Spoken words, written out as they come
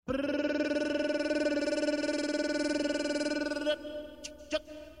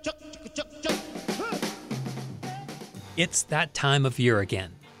It's that time of year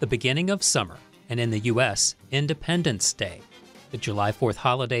again, the beginning of summer, and in the U.S., Independence Day. The July 4th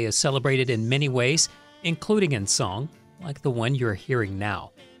holiday is celebrated in many ways, including in song, like the one you're hearing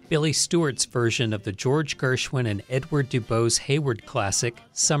now, Billy Stewart's version of the George Gershwin and Edward DuBose Hayward classic,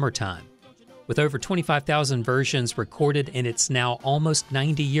 Summertime. With over 25,000 versions recorded in its now almost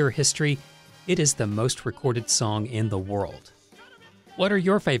 90-year history, it is the most recorded song in the world. What are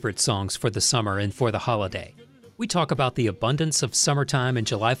your favorite songs for the summer and for the holiday? We talk about the abundance of summertime and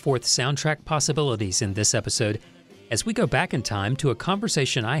July 4th soundtrack possibilities in this episode as we go back in time to a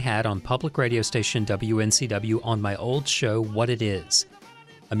conversation I had on public radio station WNCW on my old show, What It Is,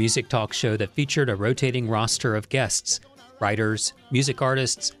 a music talk show that featured a rotating roster of guests, writers, music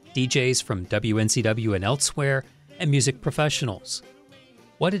artists, DJs from WNCW and elsewhere, and music professionals.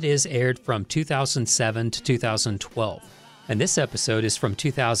 What It Is aired from 2007 to 2012, and this episode is from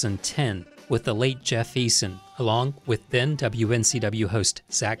 2010 with the late Jeff Eason, along with then WNCW host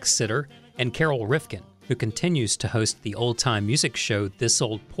Zach Sitter and Carol Rifkin, who continues to host the old-time music show This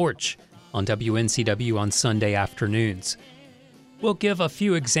Old Porch on WNCW on Sunday afternoons. We'll give a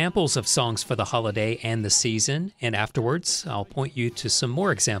few examples of songs for the holiday and the season, and afterwards, I'll point you to some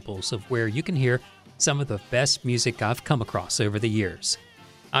more examples of where you can hear some of the best music I've come across over the years.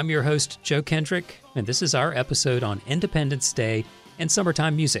 I'm your host, Joe Kendrick, and this is our episode on Independence Day and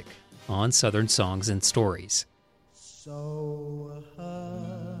summertime music on Southern Songs and Stories. So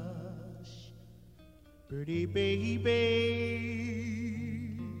hush, pretty baby,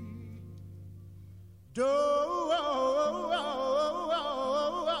 do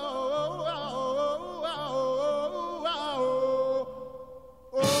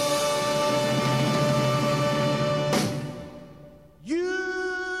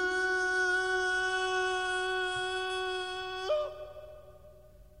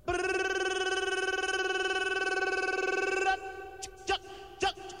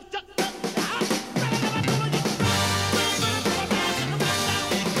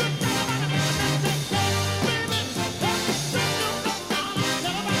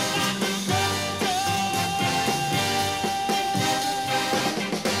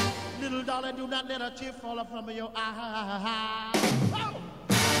not let a tear fall from your eye. Oh!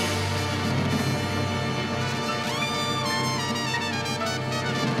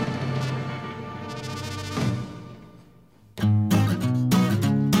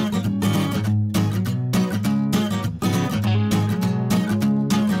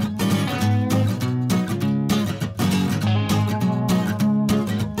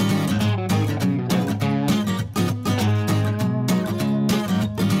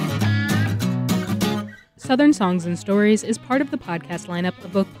 Southern Songs and Stories is part of the podcast lineup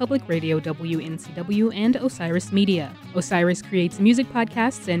of both Public Radio WNCW and Osiris Media. Osiris creates music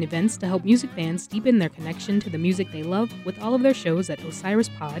podcasts and events to help music fans deepen their connection to the music they love with all of their shows at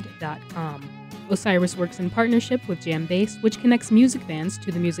osirispod.com. Osiris works in partnership with Jam Bass, which connects music fans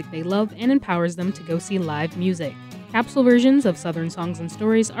to the music they love and empowers them to go see live music. Capsule versions of Southern Songs and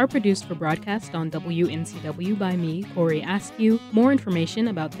Stories are produced for broadcast on WNCW by me, Corey Askew. More information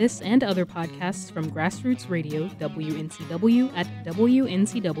about this and other podcasts from Grassroots Radio WNCW at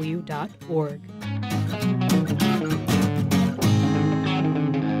wncw.org.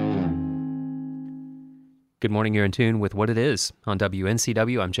 Good morning, you're in tune with What It Is on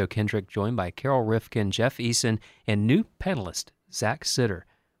WNCW. I'm Joe Kendrick, joined by Carol Rifkin, Jeff Eason, and new panelist Zach Sitter.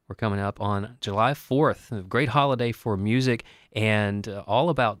 We're coming up on July 4th, a great holiday for music and all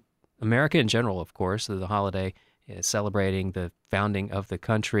about America in general, of course. The holiday is celebrating the founding of the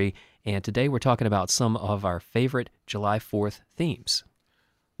country, and today we're talking about some of our favorite July 4th themes.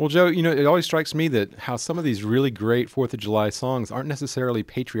 Well, Joe, it always strikes me that how some of these really great 4th of July songs aren't necessarily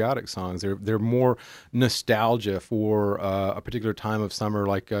patriotic songs. They're more nostalgia for a particular time of summer,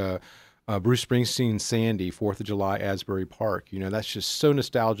 like Bruce Springsteen's Sandy, 4th of July, Asbury Park. That's just so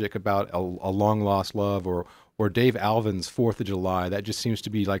nostalgic about a long-lost love, or Dave Alvin's 4th of July. That just seems to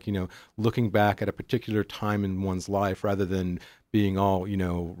be like, looking back at a particular time in one's life rather than being all,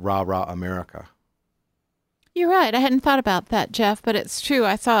 rah-rah America. You're right. I hadn't thought about that, Jeff, but it's true.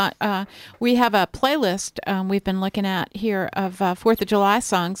 I thought we have a playlist we've been looking at here of 4th of July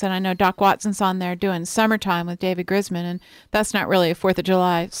songs, and I know Doc Watson's on there doing Summertime with David Grisman, and that's not really a 4th of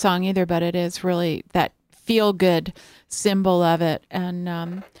July song either, but it is really that feel-good symbol of it.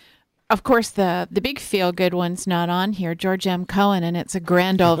 And, of course, the big feel-good one's not on here, George M. Cohen, and It's a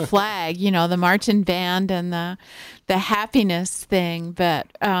Grand Old Flag, the marching band and the happiness thing, but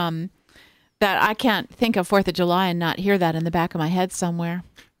that I can't think of 4th of July and not hear that in the back of my head somewhere.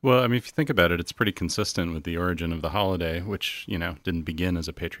 Well, if you think about it, it's pretty consistent with the origin of the holiday, which, didn't begin as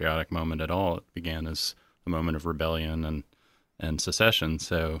a patriotic moment at all. It began as a moment of rebellion and secession.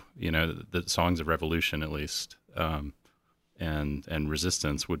 So, the songs of revolution, at least, and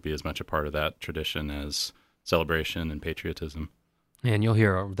resistance would be as much a part of that tradition as celebration and patriotism. And you'll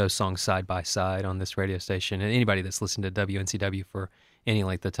hear those songs side by side on this radio station. And anybody that's listened to WNCW for any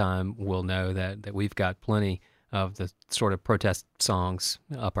length of time will know that we've got plenty of the sort of protest songs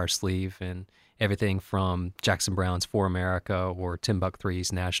up our sleeve, and everything from Jackson Browne's For America or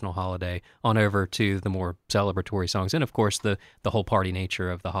Timbuk3's National Holiday on over to the more celebratory songs. And, of course, the whole party nature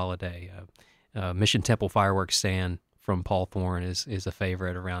of the holiday. Mission Temple Fireworks Stand from Paul Thorne is a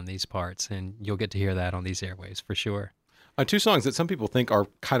favorite around these parts, and you'll get to hear that on these airwaves for sure. Two songs that some people think are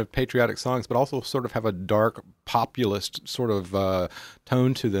kind of patriotic songs, but also sort of have a dark populist sort of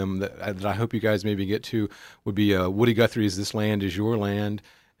tone to them that I hope you guys maybe get to would be Woody Guthrie's This Land Is Your Land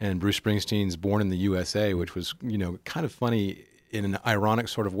and Bruce Springsteen's Born in the USA, which was, kind of funny in an ironic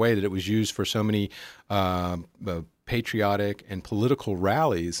sort of way that it was used for so many patriotic and political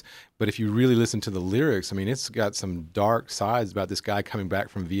rallies. But if you really listen to the lyrics, I mean, it's got some dark sides about this guy coming back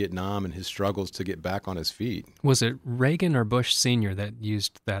from Vietnam and his struggles to get back on his feet. Was it Reagan or Bush Sr. that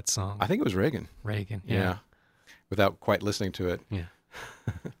used that song? I think it was Reagan. Reagan, yeah. Without quite listening to it. Yeah.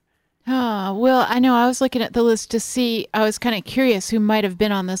 Well, I know I was looking at the list to see, I was kind of curious who might have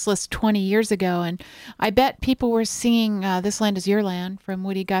been on this list 20 years ago, and I bet people were singing This Land Is Your Land from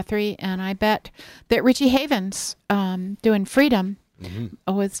Woody Guthrie, and I bet that Richie Havens doing Freedom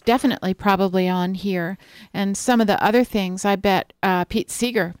was definitely probably on here, and some of the other things, I bet Pete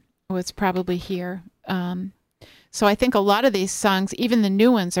Seeger was probably here. So I think a lot of these songs, even the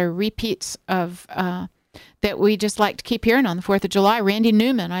new ones, are repeats of that we just like to keep hearing on the 4th of July. Randy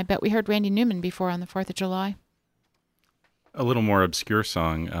Newman, I bet we heard Randy Newman before on the 4th of July. A little more obscure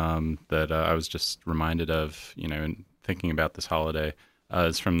song that I was just reminded of, in thinking about this holiday,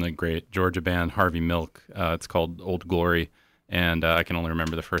 is from the great Georgia band Harvey Milk. It's called Old Glory, and I can only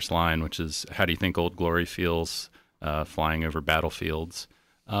remember the first line, which is, "How do you think Old Glory feels flying over battlefields?"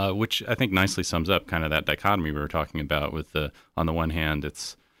 Which I think nicely sums up kind of that dichotomy we were talking about with on the one hand,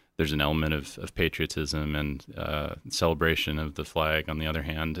 there's an element of patriotism and celebration of the flag. On the other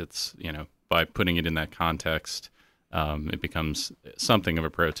hand, it's, by putting it in that context, it becomes something of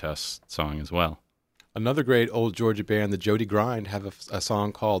a protest song as well. Another great old Georgia band, the Jody Grind, have a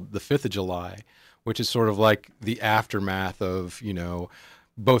song called The 5th of July, which is sort of like the aftermath of,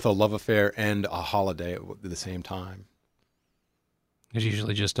 both a love affair and a holiday at the same time. There's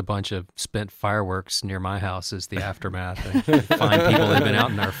usually just a bunch of spent fireworks near my house as the aftermath. I find people that have been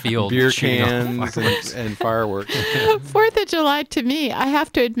out in our field beer shooting cans off fireworks. and fireworks. 4th of July, to me, I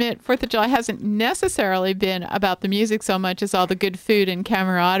have to admit, 4th of July hasn't necessarily been about the music so much as all the good food and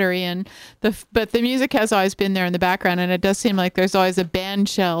camaraderie, but the music has always been there in the background, and it does seem like there's always a band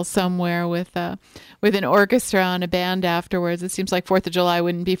shell somewhere with an orchestra and a band afterwards. It seems like 4th of July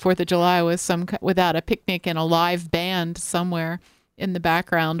wouldn't be 4th of July without a picnic and a live band somewhere in the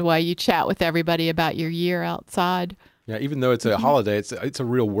background while you chat with everybody about your year outside. Yeah, even though it's a holiday, it's a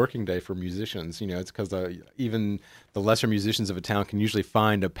real working day for musicians. It's because even the lesser musicians of a town can usually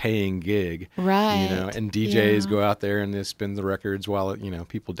find a paying gig. Right. And DJs go out there and they spin the records while,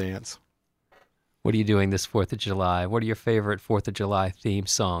 people dance. What are you doing this 4th of July? What are your favorite 4th of July theme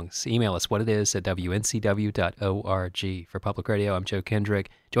songs? Email us what it is at wncw.org. For Public Radio, I'm Joe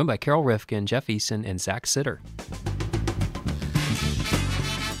Kendrick, joined by Carol Rifkin, Jeff Eason, and Zach Sitter.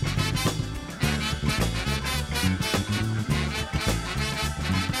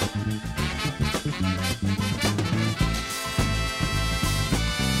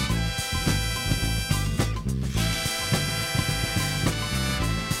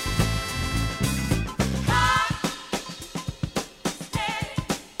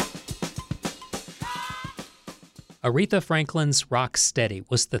 Aretha Franklin's Rock Steady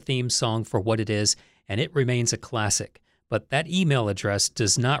was the theme song for What It Is, and it remains a classic. But that email address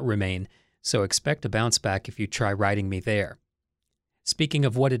does not remain, so expect a bounce back if you try writing me there. Speaking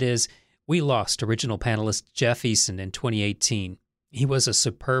of What It Is, we lost original panelist Jeff Eason in 2018. He was a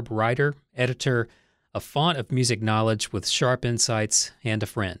superb writer, editor, a font of music knowledge with sharp insights, and a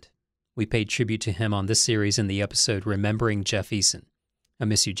friend. We paid tribute to him on this series in the episode Remembering Jeff Eason. I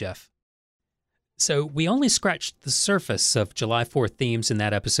miss you, Jeff. So we only scratched the surface of July 4th themes in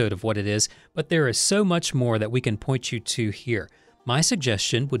that episode of What It Is, but there is so much more that we can point you to here. My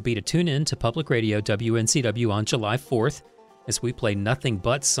suggestion would be to tune in to Public Radio WNCW on July 4th, as we play nothing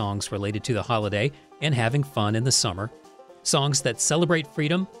but songs related to the holiday and having fun in the summer. Songs that celebrate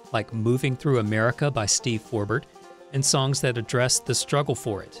freedom, like Moving Through America by Steve Forbert, and songs that address the struggle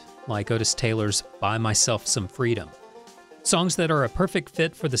for it, like Otis Taylor's Buy Myself Some Freedom. Songs that are a perfect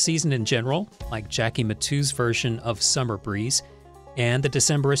fit for the season in general, like Jackie Mattu's version of Summer Breeze and the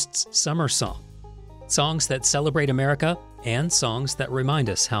Decemberists' Summer Song. Songs that celebrate America and songs that remind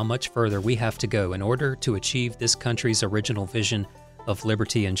us how much further we have to go in order to achieve this country's original vision of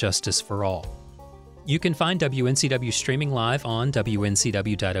liberty and justice for all. You can find WNCW streaming live on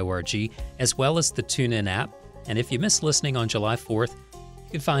WNCW.org, as well as the TuneIn app. And if you miss listening on July 4th,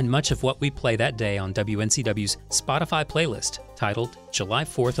 you can find much of what we play that day on WNCW's Spotify playlist, titled July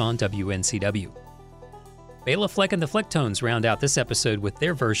 4th on WNCW. Bela Fleck and the Flecktones round out this episode with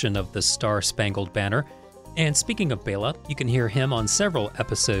their version of the Star-Spangled Banner. And speaking of Bela, you can hear him on several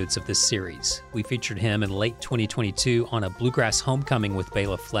episodes of this series. We featured him in late 2022 on a Bluegrass Homecoming with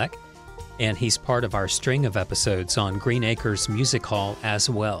Bela Fleck, and he's part of our string of episodes on Green Acres Music Hall as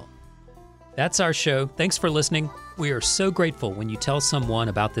well. That's our show. Thanks for listening. We are so grateful when you tell someone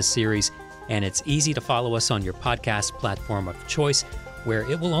about this series, and it's easy to follow us on your podcast platform of choice, where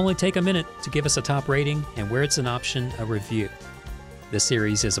it will only take a minute to give us a top rating and where it's an option, a review. This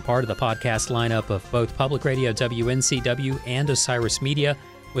series is a part of the podcast lineup of both Public Radio WNCW and Osiris Media,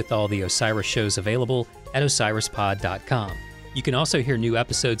 with all the Osiris shows available at osirispod.com. You can also hear new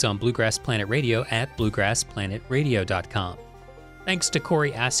episodes on Bluegrass Planet Radio at bluegrassplanetradio.com. Thanks to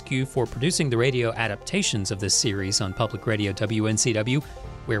Corey Askew for producing the radio adaptations of this series on Public Radio WNCW,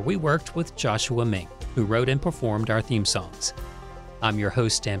 where we worked with Joshua Ming, who wrote and performed our theme songs. I'm your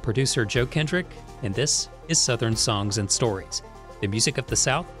host and producer, Joe Kendrick, and this is Southern Songs and Stories, the music of the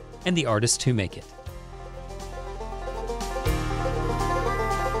South and the artists who make it.